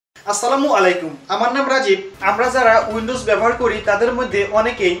আসসালামু আলাইকুম। আমার নাম রাজীব। আমরা যারা উইন্ডোজ ব্যবহার করি তাদের মধ্যে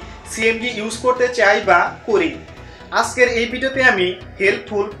অনেকেই সিএমডি ইউজ করতে চাই বা করি। আজকের এই ভিডিওতে আমি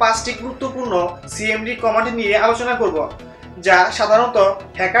হেল্পফুল 5টি গুরুত্বপূর্ণ সিএমডি কমান্ড নিয়ে আলোচনা করব, যা সাধারণত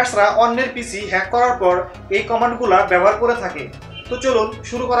হ্যাকার্সরা অন্যের পিসি হ্যাক করার পর এই কমান্ডগুলো ব্যবহার করে থাকে। তো চলুন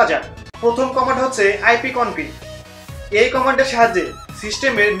শুরু করা যাক। প্রথম কমান্ড হচ্ছে আইপি কনফিগ। এই কমান্ডের সাহায্যে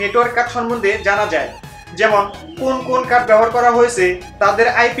সিস্টেমের নেটওয়ার্ক কার্ড সম্বন্ধে জানা যায়, যেমন কোন কোন কার্ড ব্যবহার করা হয়েছে, তাদের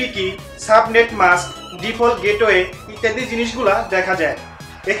আইপি কি, সাবনেট মাস্ক, ডিফল্ট গেটওয়ে ইত্যাদি জিনিসগুলা দেখা যায়।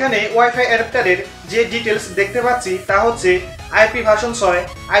 এখানে ওয়াইফাই অ্যাডাপ্টারের যে ডিটেলস দেখতে পাচ্ছি তা হচ্ছে IP version 6,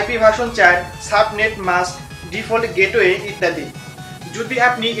 IP version 4, subnet mask, default gateway ইত্যাদি। যদি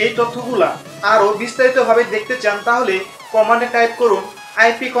আপনি এই তথ্যগুলা আরও বিস্তারিতভাবে দেখতে চান তাহলে কমান্ডে টাইপ করুন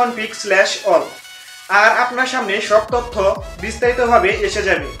ipconfig/all, আর আপনার সামনে সব তথ্য বিস্তারিতভাবে এসে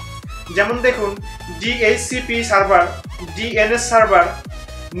যাবে। যেমন দেখুন DHCP server, DNS server,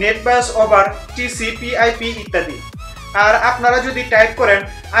 নেটবাস over টিসিপি/আইপি ইত্যাদি। আর আপনারা যদি টাইপ করেন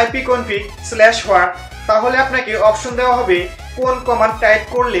ipconfig/what, তাহলে আপনাকে অপশন দেওয়া হবে কোন কমান্ড টাইপ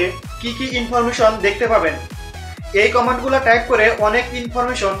করলে কি কি ইনফরমেশন দেখতে পাবেন। এই কমান্ডগুলো টাইপ করে অনেক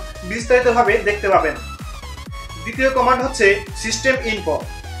ইনফরমেশন বিস্তারিতভাবে দেখতে পাবেন। দ্বিতীয় কমান্ড হচ্ছে সিস্টেম ইনফো।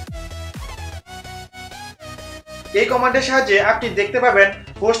 এই কমান্ডের সাহায্যে আপনি দেখতে পাবেন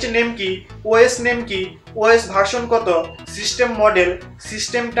হোস্ট নেম কি, ওএস নেম কি, ওএস ভার্সন কত, সিস্টেম মডেল,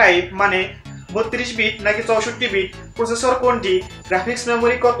 সিস্টেম টাইপ মানে 32 বিট নাকি 64 বিট, প্রসেসর কোনটি, গ্রাফিক্স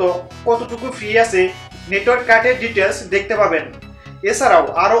মেমোরি কত, কতটুকু ফ্রি আছে, নেটওয়ার্ক কার্ডের ডিটেলস দেখতে পাবেন। এছাড়াও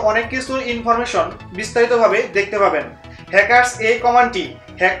আরও অনেক কিছুর ইনফরমেশন বিস্তারিতভাবে দেখতে পাবেন। হ্যাকার্স এই কমান্ডটি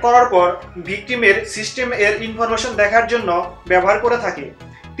হ্যাক করার পর ভিকটিমের সিস্টেম এর ইনফরমেশন দেখার জন্য ব্যবহার করে থাকে।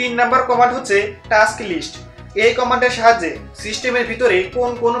 3 নাম্বার কমান্ড হচ্ছে টাস্ক লিস্ট। এই কমান্ডের সাহায্যে সিস্টেমের ভিতরে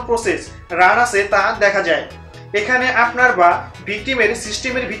কোন কোন প্রসেস রান আছে তা দেখা যায়। এখানে আপনার বা ভিকটিমের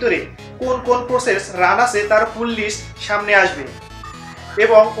সিস্টেমের ভিতরে কোন কোন প্রসেস রান আছে তার ফুল লিস্ট সামনে আসবে,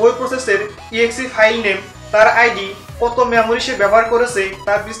 এবং ওই প্রসেসের ইএক্সি ফাইল নেম, তার আইডি, কত মেমোরি সে ব্যবহার করেছে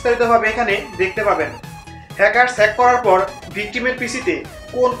তার বিস্তারিতভাবে এখানে দেখতে পাবেন। হ্যাকার্স হ্যাক করার পর ভিকটিমের পিসিতে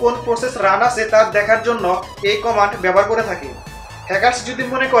কোন কোন প্রসেস রান আছে তা দেখার জন্য এই কমান্ড ব্যবহার করে থাকে। হ্যাকার্স যদি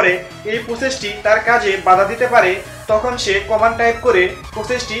মনে করে এই প্রসেসটি তার কাজে বাধা দিতে পারে, তখন সে কমান্ড টাইপ করে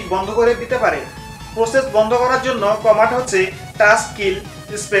প্রসেসটি বন্ধ করে দিতে পারে। প্রসেস বন্ধ করার জন্য কমান্ড হচ্ছে টাস্ক কিল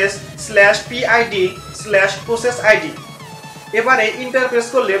 /PID/process ID। এবারে ইন্টার প্রেস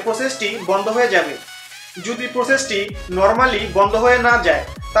করলে প্রসেসটি বন্ধ হয়ে যাবে। যদি প্রসেসটি নর্মালি বন্ধ হয়ে না যায়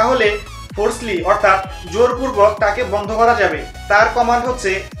তাহলে ফোর্সলি অর্থাৎ জোরপূর্বক তাকে বন্ধ করা যাবে। তার কমান্ড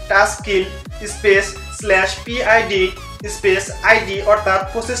হচ্ছে টাস্ক কিল /PID/ID অর্থাৎ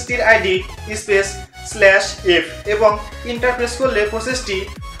প্রসেসটির আইডি /f, এবং ইন্টার প্রেস করলে প্রসেসটি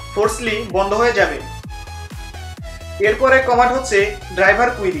ফোর্সলি বন্ধ হয়ে যাবে। এরপরে কমান্ড হচ্ছে ড্রাইভার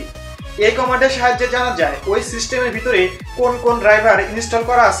কুইরি। এই কমান্ডের সাহায্যে জানা যায় ওই সিস্টেমের ভিতরে কোন কোন ড্রাইভার ইনস্টল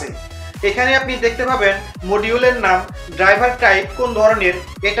করা আছে। এখানে আপনি দেখতে পাবেন মডিউলের নাম, ড্রাইভার টাইপ কোন ধরনের,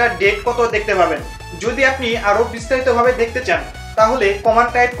 এটা ডেট কত দেখতে পাবেন। যদি আপনি আরও বিস্তারিতভাবে দেখতে চান তাহলে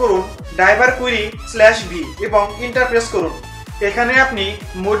কমান্ড টাইপ করুন ড্রাইভার কুইরি /v এবং ইন্টার প্রেস করুন। এখানে আপনি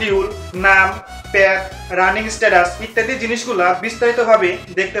মডিউল নাম, প্যাথ, রানিং স্ট্যাটাস ইত্যাদি জিনিসগুলা বিস্তারিতভাবে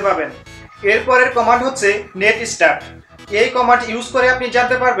দেখতে পাবেন। এরপরের কমান্ড হচ্ছে নেট স্টার্ট। এই কমান্ড ইউজ করে আপনি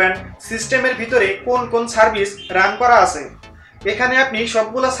জানতে পারবেন সিস্টেমের ভিতরে কোন কোন সার্ভিস রান করা আছে। এখানে আপনি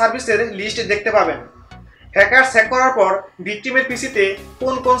সবগুলো সার্ভিসের লিস্ট দেখতে পাবেন। হ্যাকার্স হ্যাক করার পর ভিকটিমের পিসিতে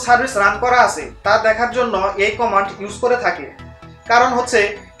কোন কোন সার্ভিস রান করা আছে তা দেখার জন্য এই কমান্ড ইউজ করে থাকে। কারণ হচ্ছে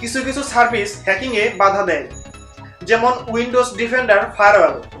কিছু কিছু সার্ভিস হ্যাকিংয়ে বাধা দেয়, যেমন উইন্ডোজ ডিফেন্ডার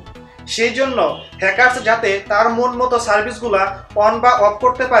ফায়ারওয়াল। সেই জন্য হ্যাকার্স যাতে তার মন মতো সার্ভিসগুলা অন বা অফ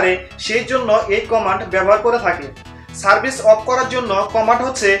করতে পারে সেই জন্য এই কমান্ড ব্যবহার করে থাকে। সার্ভিস অফ করার জন্য কমান্ড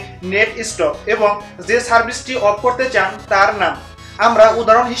হচ্ছে নেট স্টপ, এবং যে সার্ভিসটি অফ করতে চান তার নাম। আমরা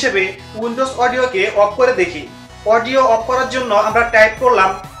উদাহরণ হিসেবে উইন্ডোজ অডিওকে অফ করে দেখি। অডিও অফ করার জন্য আমরা টাইপ করলাম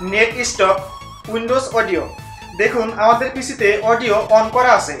নেট স্টপ উইন্ডোজ অডিও। দেখুন আমাদের পিসিতে অডিও অন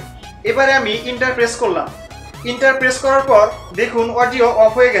করা আছে। এবারে আমি ইন্টার প্রেস করলাম। ইন্টার প্রেস করার পর দেখুন অডিও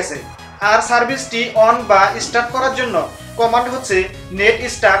অফ হয়ে গেছে। আর সার্ভিসটি অন বা স্টার্ট করার জন্য কমান্ড হচ্ছে নেট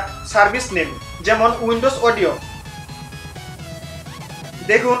স্টার্ট সার্ভিস নেম, যেমন উইন্ডোজ অডিও।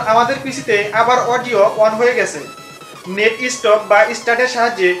 দেখুন আমাদের পিসিতে আবার অডিও অন হয়ে গেছে। নেট স্টপ বা স্টার্টের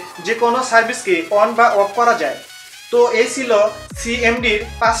সাহায্যে যে কোনো সার্ভিসকে অন বা অফ করা যায়। তো এই ছিল সিএমডির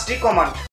 5টি কমান্ড।